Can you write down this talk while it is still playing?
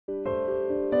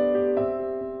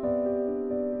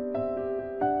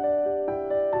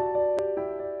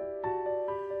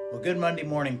Good Monday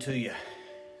morning to you.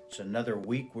 It's another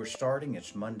week we're starting.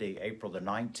 It's Monday, April the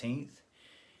 19th,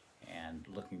 and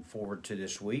looking forward to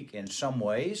this week. In some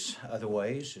ways, other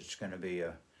ways, it's going to be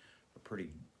a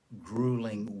pretty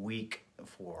grueling week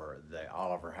for the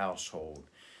Oliver household.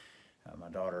 My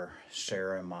daughter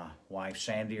Sarah and my wife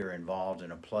Sandy are involved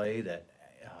in a play that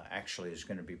actually is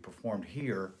going to be performed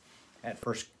here at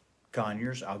First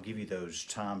Conyers. I'll give you those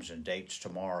times and dates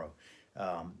tomorrow,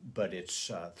 but it's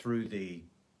through the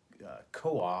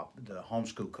co-op, the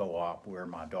homeschool co-op, where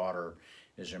my daughter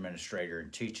is an administrator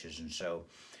and teaches. And so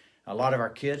a lot of our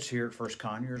kids here at First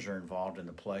Conyers are involved in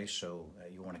the play, so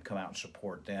you want to come out and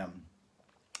support them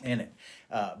in it.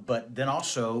 But then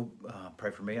also pray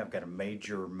for me. I've got a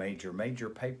major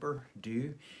paper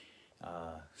due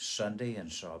Sunday,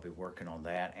 and so I'll be working on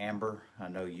that. Amber, I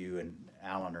know you and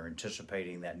Alan are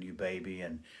anticipating that new baby,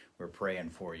 and we're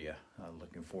praying for you.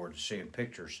 Looking forward to seeing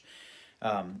pictures.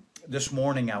 This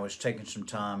morning I was taking some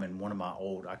time in one of my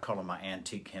old, I call them my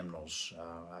antique hymnals.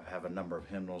 I have a number of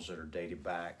hymnals that are dated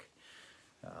back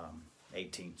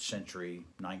 18th century,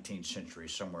 19th century,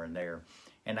 somewhere in there.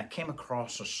 And I came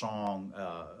across a song,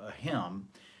 a hymn.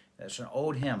 It's an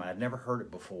old hymn. I'd never heard it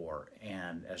before.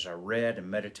 And as I read and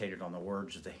meditated on the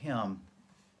words of the hymn,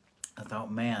 I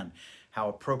thought, man, how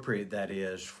appropriate that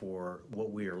is for what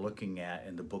we are looking at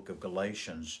in the book of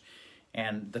Galatians.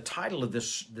 And the title of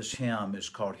this hymn is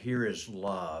called Here Is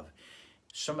Love.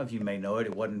 Some of you may know it.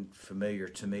 It wasn't familiar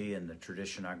to me in the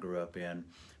tradition I grew up in.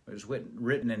 It was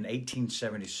written in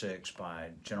 1876 by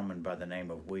a gentleman by the name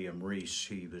of William Rees.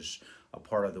 He was a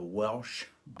part of the Welsh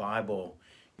Bible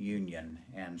Union.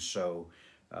 And so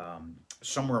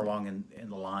somewhere along in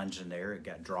the lines in there, it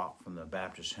got dropped from the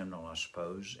Baptist hymnal, I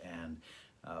suppose. And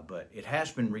but it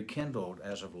has been rekindled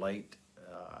as of late,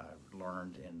 I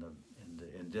learned in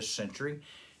this century,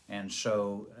 and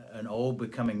so an old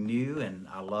becoming new, and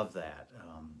I love that.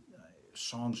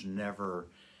 Songs never,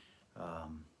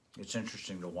 it's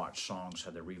interesting to watch songs, how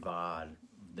they revive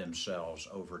themselves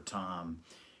over time,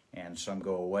 and some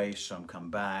go away, some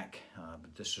come back,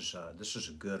 but this is a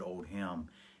good old hymn.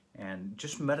 And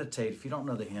just meditate. If you don't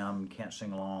know the hymn, can't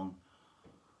sing along,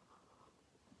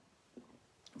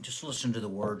 just listen to the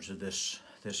words of this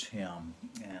hymn,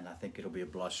 and I think it'll be a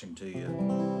blessing to you.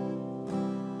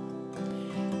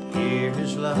 Here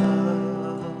is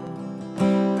love,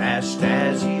 vast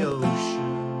as the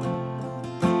ocean,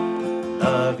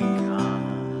 loving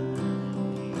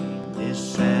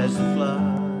kindness as the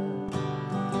flood,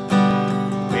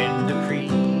 when the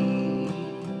priest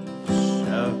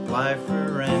of life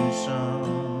for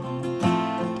ransom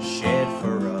shed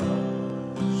for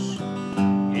us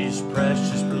his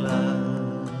precious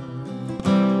blood,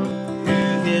 who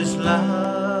his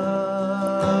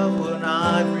love will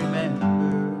not remember,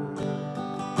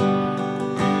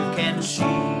 cease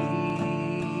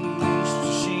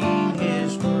to sing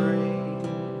his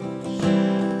praise.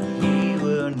 He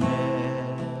will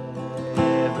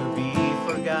never be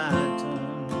forgotten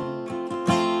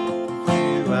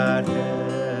throughout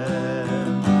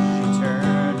heaven's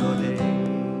eternal days.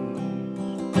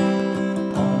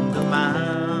 On the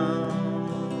mount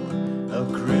of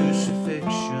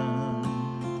crucifixion,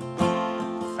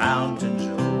 fountains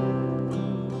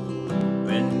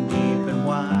open deep and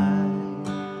wide,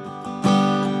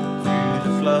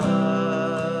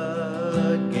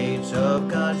 floodgates of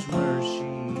God's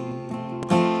mercy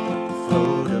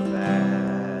flowed a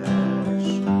vast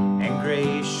and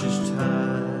gracious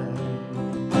tide.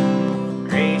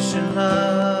 Grace and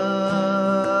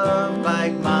love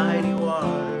like mighty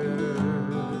waters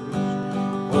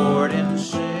poured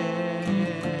incessant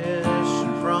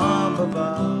from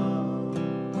above.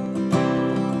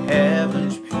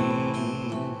 Heaven's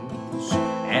peace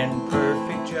and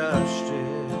perfect justice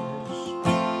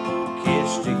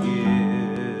to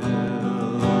guilty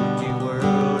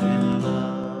world in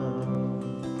love.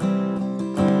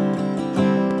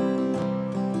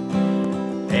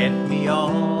 Let me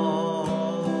all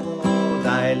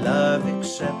thy love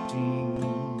accepting,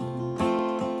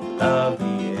 love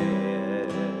thee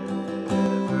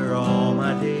ever all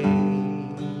my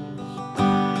days.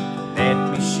 Let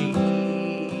me seek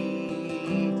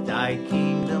thy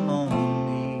kingdom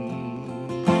only,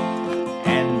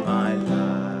 and my life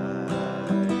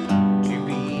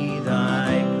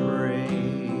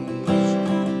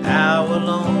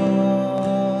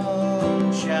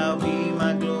alone shall be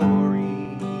my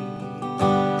glory.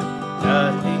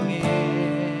 Nothing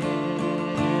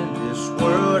in this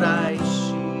world I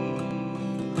see.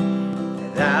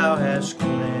 Thou hast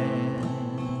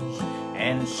cleansed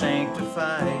and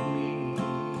sanctified me.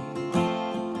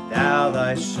 Thou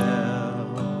thyself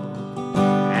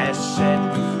hast set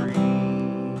me free.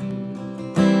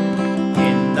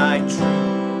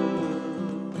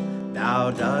 Thou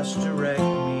dost direct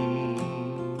me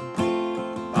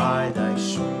by thy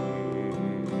Spirit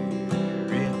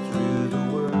through the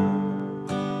word,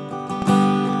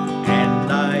 and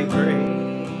thy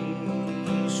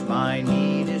grace my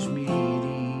need is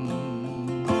meeting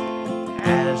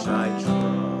as I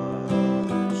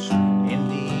trust in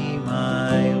thee,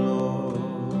 my Lord.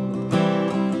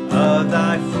 Of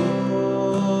thy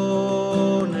fullness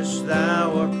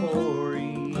thou art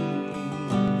pouring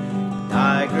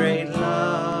thy great love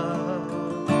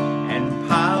and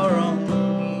power on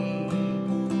me,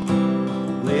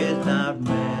 without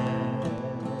measure,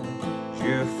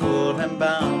 full and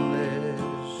boundless,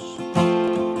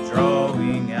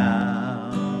 drawing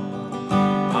out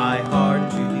my heart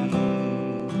to thee.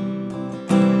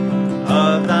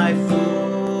 Of thy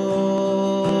fullness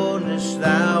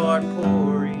thou art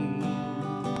pouring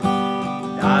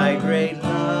thy great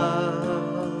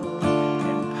love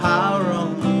and power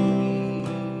on me,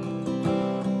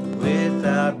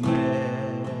 without measure,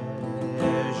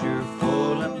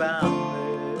 full and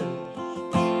boundless,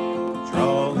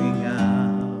 drawing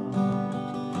out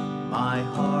my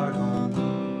heart on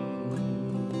thee,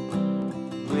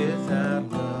 without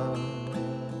love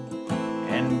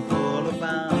and full of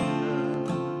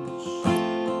boundless,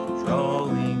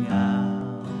 drawing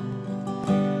out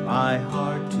my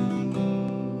heart to thee.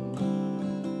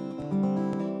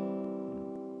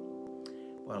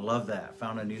 Well, I love that.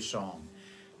 Found a new song.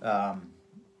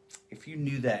 If you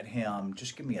knew that hymn,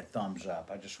 just give me a thumbs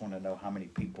up. I just want to know how many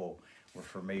people were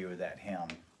familiar with that hymn.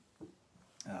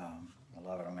 I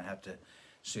love it. I'm going to have to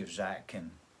see if Zach can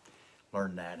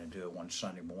learn that and do it one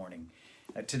Sunday morning.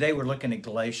 Today we're looking at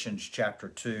Galatians chapter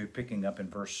 2, picking up in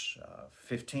verse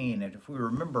 15. And if we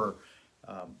remember,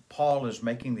 Paul is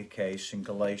making the case in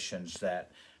Galatians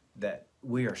that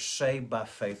we are saved by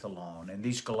faith alone. And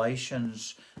these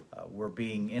Galatians were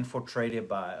being infiltrated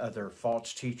by other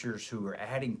false teachers who were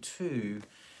adding to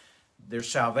their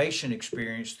salvation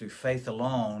experience through faith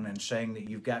alone, and saying that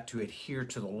you've got to adhere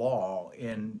to the law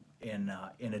in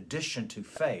addition to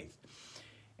faith,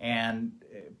 and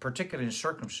particularly in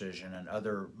circumcision and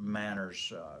other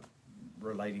manners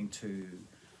relating to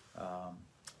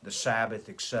the Sabbath,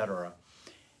 etc.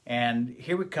 And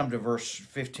here we come to verse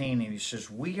 15, and he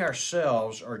says, we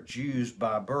ourselves are Jews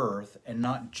by birth and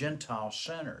not Gentile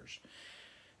sinners.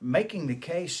 Making the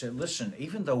case that, listen,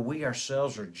 even though we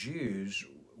ourselves are Jews,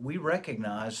 we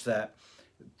recognize that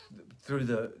through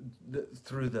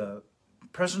the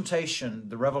presentation,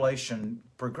 the revelation,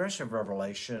 progressive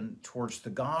revelation towards the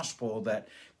gospel, that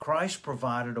Christ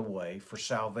provided a way for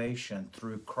salvation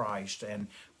through Christ and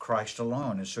Christ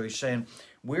alone. And so he's saying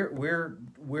we're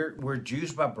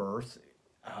Jews by birth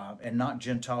and not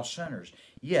Gentile sinners.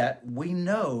 Yet we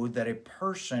know that a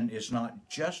person is not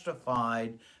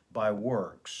justified by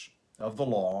works of the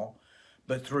law,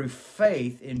 but through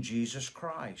faith in Jesus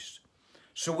Christ.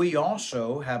 So we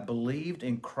also have believed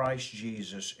in Christ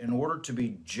Jesus in order to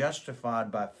be justified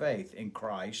by faith in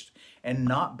Christ and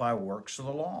not by works of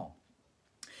the law.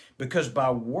 Because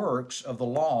by works of the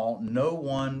law, no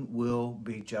one will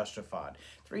be justified.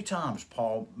 3 times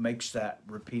Paul makes that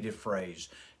repeated phrase,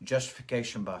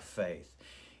 justification by faith.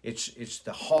 It's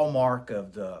the hallmark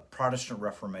of the Protestant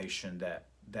Reformation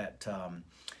that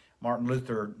Martin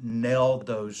Luther nailed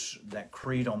that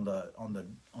creed on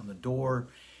the door,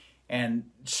 and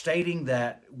stating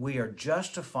that we are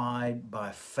justified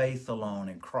by faith alone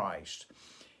in Christ.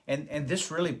 And this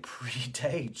really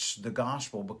predates the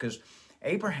gospel, because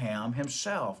Abraham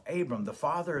himself, Abram, the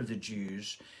father of the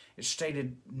Jews, it's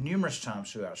stated numerous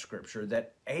times throughout Scripture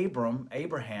that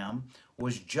Abraham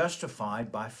was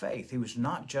justified by faith. He was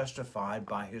not justified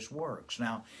by his works.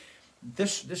 Now,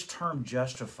 this term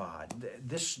justified,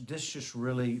 this just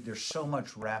really, there's so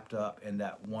much wrapped up in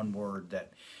that one word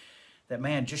that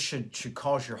man just should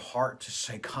cause your heart to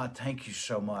say, God, thank you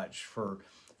so much for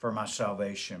my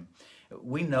salvation.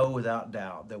 We know without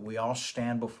doubt that we all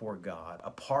stand before God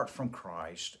apart from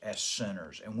Christ as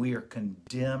sinners, and we are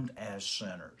condemned as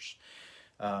sinners.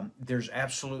 There's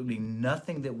absolutely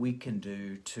nothing that we can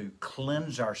do to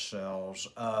cleanse ourselves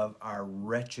of our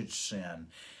wretched sin.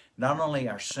 Not only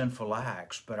our sinful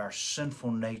acts, but our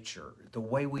sinful nature. The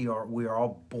way we are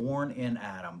all born in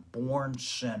Adam, born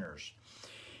sinners.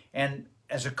 And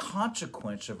as a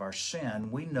consequence of our sin,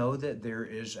 we know that there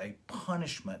is a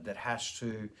punishment that has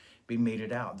to be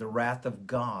meted out. The wrath of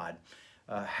God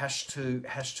has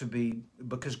to be,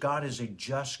 because God is a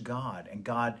just God, and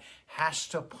God has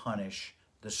to punish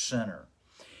the sinner.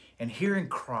 And here in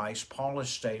Christ, Paul is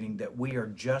stating that we are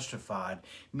justified,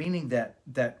 meaning that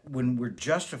when we're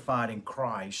justified in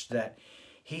Christ, that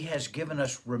He has given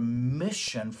us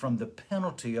remission from the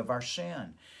penalty of our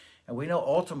sin. And we know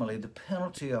ultimately the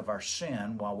penalty of our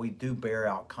sin, while we do bear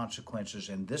out consequences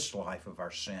in this life of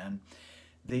our sin,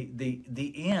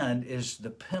 the end is the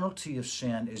penalty of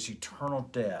sin is eternal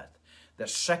death. The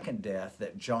second death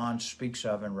that John speaks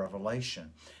of in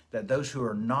Revelation, that those who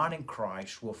are not in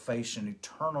Christ will face an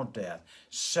eternal death,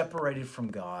 separated from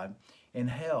God in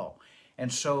hell. And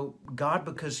so God,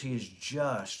 because he is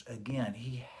just, again,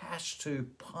 he has to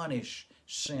punish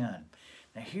sin.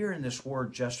 Now here in this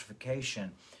word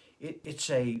justification, it's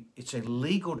a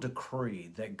legal decree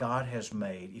that God has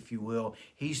made, if you will.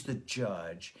 He's the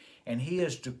judge, and he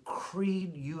has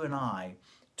decreed you and I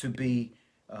to be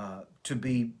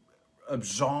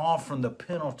absolved from the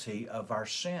penalty of our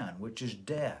sin, which is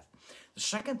death. The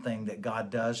second thing that God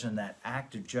does in that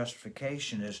act of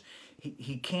justification is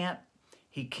he can't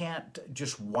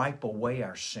just wipe away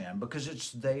our sin because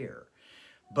it's there.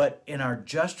 But in our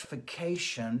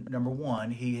justification, number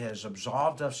one, he has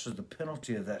absolved us of the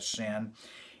penalty of that sin,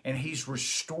 and he's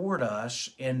restored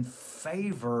us in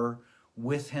favor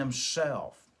with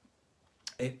himself.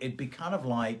 It'd be kind of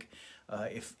like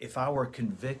if I were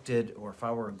convicted, or if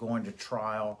I were going to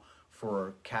trial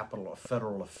for a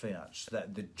federal offense,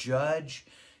 that the judge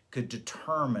could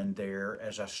determine there,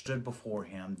 as I stood before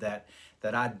him, that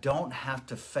I don't have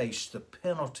to face the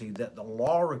penalty that the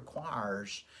law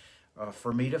requires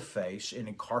for me to face in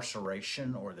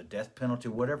incarceration or the death penalty,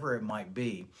 whatever it might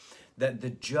be, that the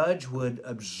judge would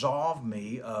absolve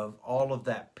me of all of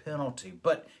that penalty.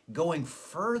 But going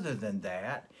further than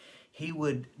that, he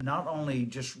would not only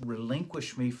just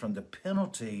relinquish me from the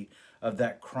penalty of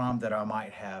that crime that I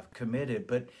might have committed,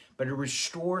 but it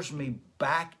restores me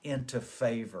back into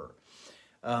favor.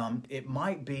 It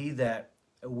might be that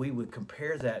we would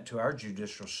compare that to our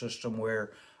judicial system,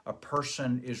 where a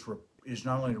person is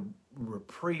not only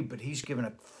reprieved, but he's given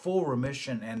a full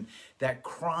remission, and that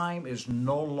crime is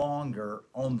no longer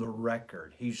on the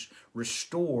record. He's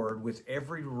restored with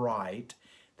every right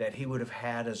that he would have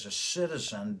had as a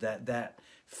citizen that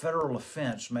federal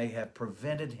offense may have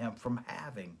prevented him from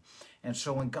having. And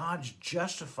so when God's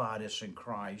justified us in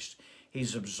Christ,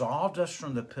 he's absolved us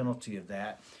from the penalty of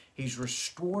that. He's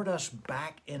restored us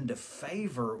back into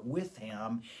favor with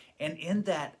him. And in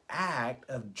that act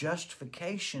of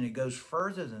justification, it goes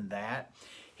further than that.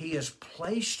 He has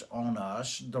placed on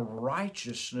us the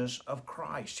righteousness of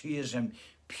Christ. He has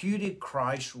imputed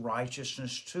Christ's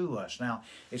righteousness to us. Now,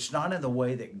 it's not in the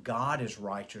way that God is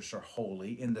righteous or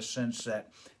holy, in the sense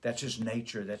that that's his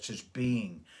nature, that's his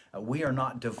being. We are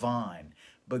not divine,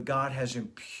 but God has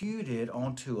imputed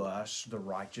onto us the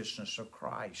righteousness of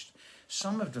Christ.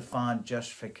 Some have defined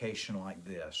justification like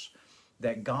this,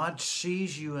 that God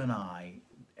sees you and I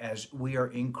as we are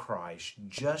in Christ,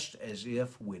 just as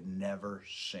if we'd never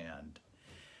sinned.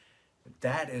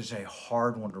 That is a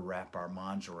hard one to wrap our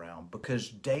minds around, because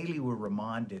daily we're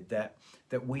reminded that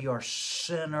we are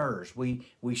sinners. We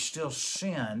still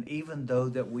sin even though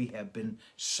that we have been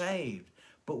saved.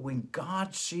 But when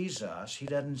God sees us, he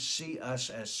doesn't see us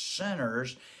as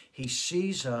sinners. He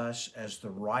sees us as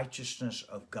the righteousness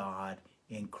of God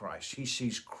in Christ. He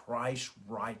sees Christ's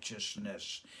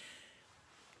righteousness.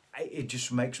 It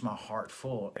just makes my heart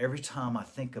full every time I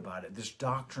think about it. This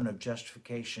doctrine of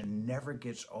justification never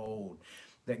gets old,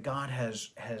 that God has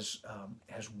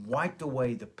wiped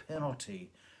away the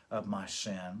penalty of my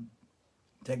sin,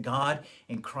 that God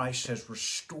in Christ has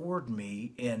restored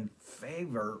me in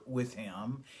favor with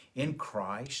him in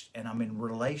Christ, and I'm in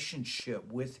relationship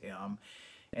with him,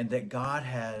 and that God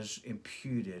has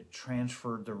imputed,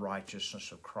 transferred the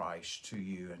righteousness of Christ to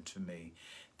you and to me.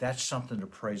 That's something to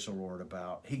praise the Lord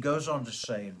about. He goes on to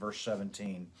say in verse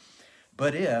 17,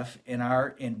 but if in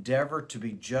our endeavor to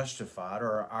be justified,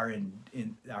 or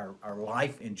our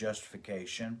life in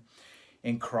justification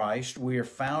in Christ, we are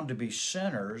found to be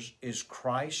sinners, is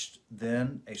Christ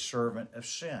then a servant of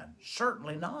sin?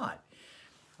 Certainly not.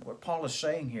 What Paul is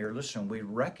saying here, listen, we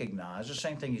recognize the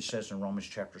same thing he says in Romans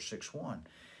chapter 6:1.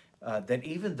 That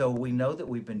even though we know that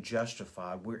we've been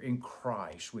justified, we're in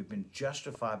Christ, we've been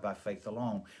justified by faith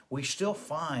alone, we still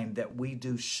find that we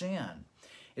do sin.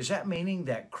 Is that meaning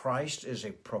that Christ is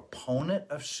a proponent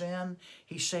of sin?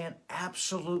 He's saying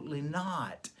absolutely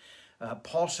not.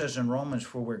 Paul says in Romans,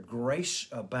 for where grace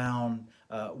abound,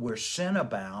 where sin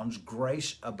abounds,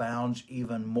 grace abounds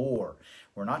even more.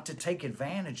 We're not to take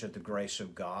advantage of the grace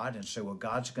of God and say, well,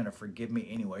 God's going to forgive me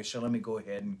anyway, so let me go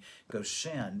ahead and go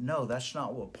sin. No, that's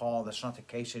not that's not the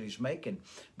case that he's making.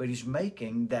 But he's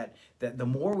making that the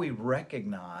more we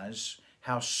recognize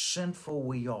how sinful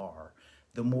we are,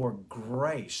 the more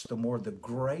the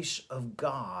grace of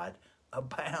God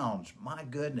abounds. My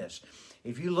goodness.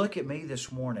 If you look at me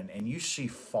this morning and you see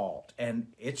fault, and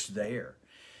it's there,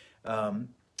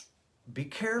 Be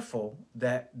careful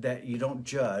that you don't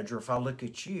judge, or if I look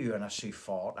at you and I see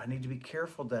fault, I need to be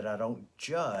careful that I don't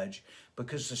judge,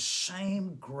 because the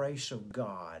same grace of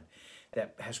God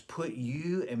that has put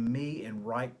you and me in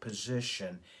right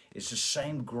position is the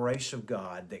same grace of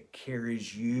God that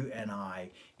carries you and I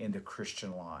in the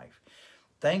Christian life.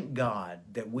 Thank God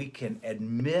that we can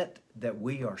admit that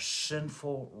we are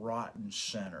sinful, rotten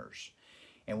sinners.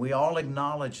 And we all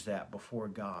acknowledge that before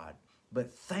God.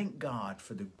 But thank God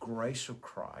for the grace of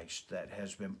Christ that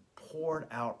has been poured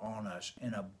out on us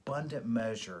in abundant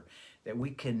measure that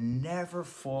we can never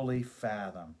fully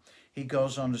fathom. He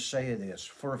goes on to say this,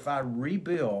 for if I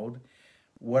rebuild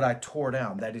what I tore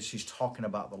down, that is, he's talking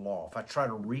about the law. If I try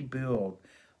to rebuild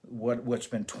what's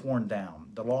been torn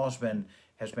down, the law has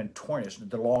been torn.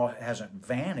 The law hasn't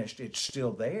vanished, it's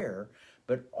still there,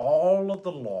 but all of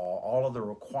the law, all of the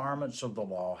requirements of the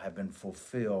law have been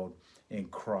fulfilled in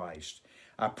Christ.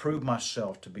 I prove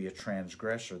myself to be a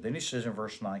transgressor. Then he says in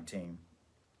verse 19,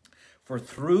 for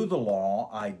through the law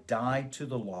I died to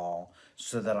the law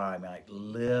so that I might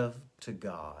live to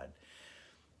God.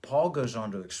 Paul goes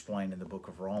on to explain in the book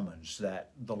of Romans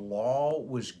that the law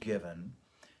was given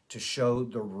to show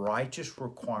the righteous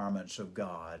requirements of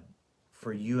God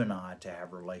for you and I to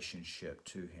have relationship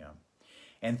to him.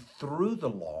 And through the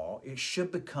law, it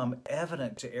should become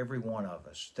evident to every one of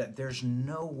us that there's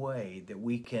no way that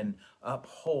we can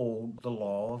uphold the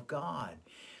law of God.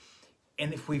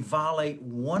 And if we violate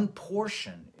one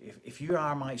portion, if you and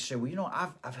I might say, well, you know,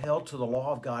 I've held to the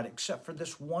law of God except for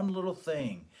this one little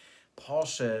thing. Paul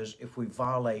says if we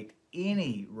violate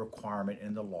any requirement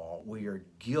in the law, we are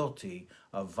guilty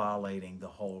of violating the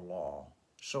whole law.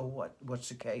 So what's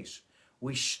the case?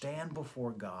 We stand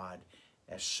before God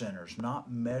as sinners,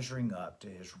 not measuring up to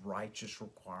his righteous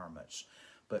requirements,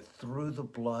 but through the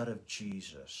blood of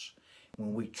Jesus.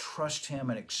 When we trust him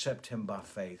and accept him by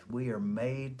faith, we are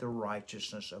made the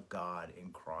righteousness of God in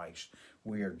Christ.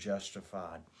 We are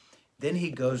justified. Then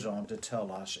he goes on to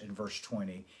tell us in verse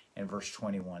 20 and verse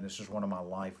 21. This is one of my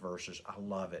life verses. I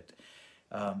love it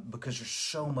because there's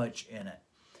so much in it.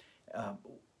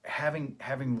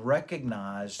 Having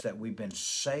recognized that we've been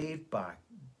saved by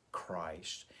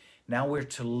Christ, now we're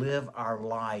to live our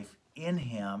life in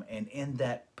him and in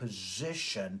that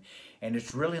position. And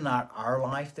it's really not our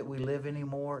life that we live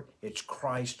anymore. It's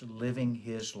Christ living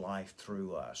his life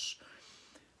through us.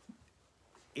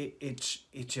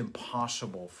 It's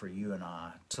impossible for you and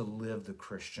I to live the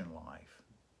Christian life.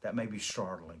 That may be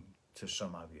startling to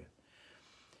some of you.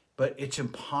 But it's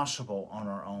impossible on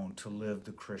our own to live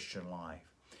the Christian life.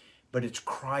 But it's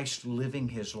Christ living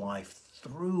his life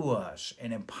through us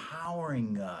and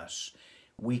empowering us.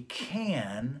 We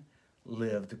can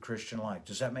live the Christian life.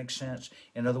 Does that make sense?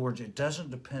 In other words, it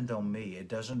doesn't depend on me. It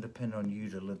doesn't depend on you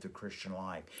to live the Christian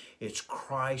life. It's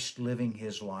Christ living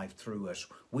his life through us.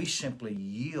 We simply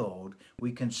yield.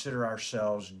 We consider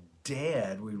ourselves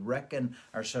dead. We reckon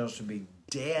ourselves to be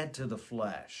dead to the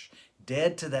flesh,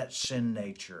 dead to that sin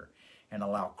nature, and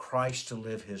allow Christ to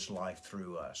live his life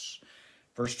through us.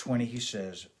 Verse 20, he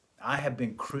says, I have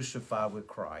been crucified with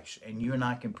Christ, and you and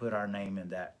I can put our name in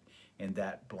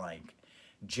that blank.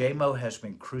 JMO has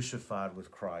been crucified with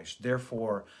Christ.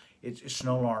 Therefore, it's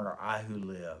no longer I who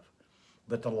live,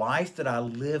 but the life that I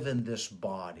live in this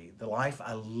body, the life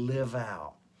I live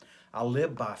out, I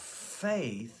live by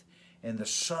faith in the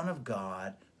Son of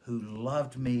God who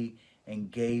loved me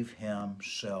and gave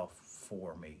himself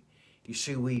for me. You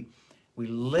see, we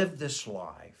live this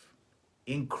life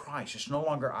in Christ. It's no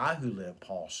longer I who live,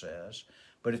 Paul says,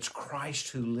 but it's Christ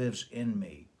who lives in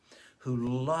me, who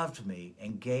loved me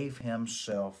and gave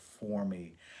himself for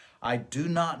me. I do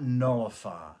not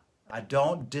nullify, I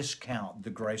don't discount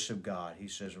the grace of God, he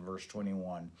says in verse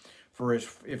 21. For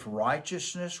if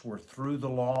righteousness were through the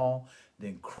law,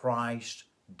 then Christ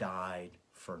died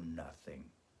for nothing.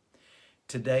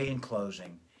 Today in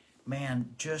closing,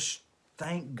 man, just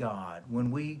thank God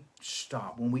when we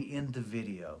stop, when we end the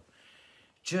video,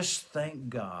 just thank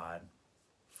God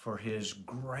for his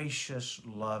gracious,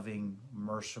 loving,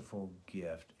 merciful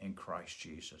gift in Christ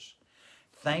Jesus.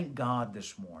 Thank God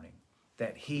this morning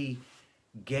that he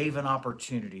gave an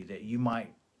opportunity that you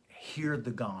might hear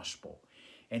the gospel,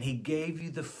 and he gave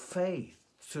you the faith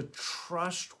to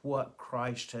trust what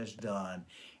Christ has done,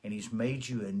 and he's made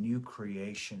you a new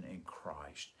creation in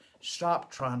Christ.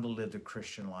 Stop trying to live the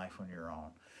Christian life on your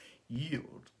own.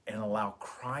 Yield and allow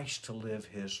Christ to live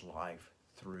his life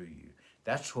through you.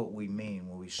 That's what we mean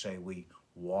when we say we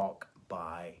walk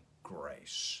by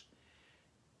grace.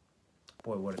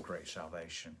 Boy, what a great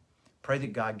salvation. Pray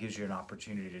that God gives you an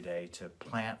opportunity today to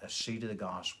plant a seed of the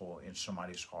gospel in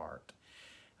somebody's heart.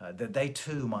 that they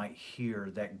too might hear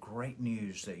that great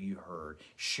news that you heard.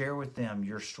 Share with them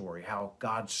your story, how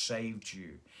God saved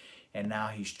you, and now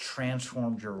He's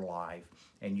transformed your life,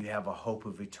 and you have a hope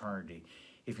of eternity.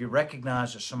 If you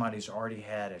recognize that somebody's already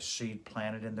had a seed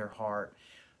planted in their heart,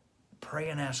 pray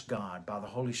and ask God by the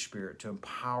Holy Spirit to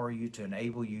empower you, to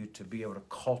enable you to be able to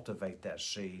cultivate that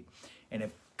seed. And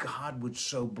if God would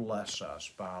so bless us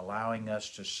by allowing us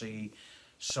to see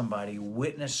somebody,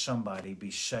 witness somebody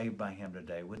be saved by Him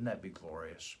today, wouldn't that be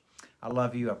glorious? I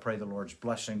love you. I pray the Lord's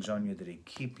blessings on you, that He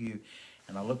keep you.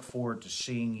 And I look forward to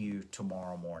seeing you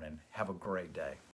tomorrow morning. Have a great day.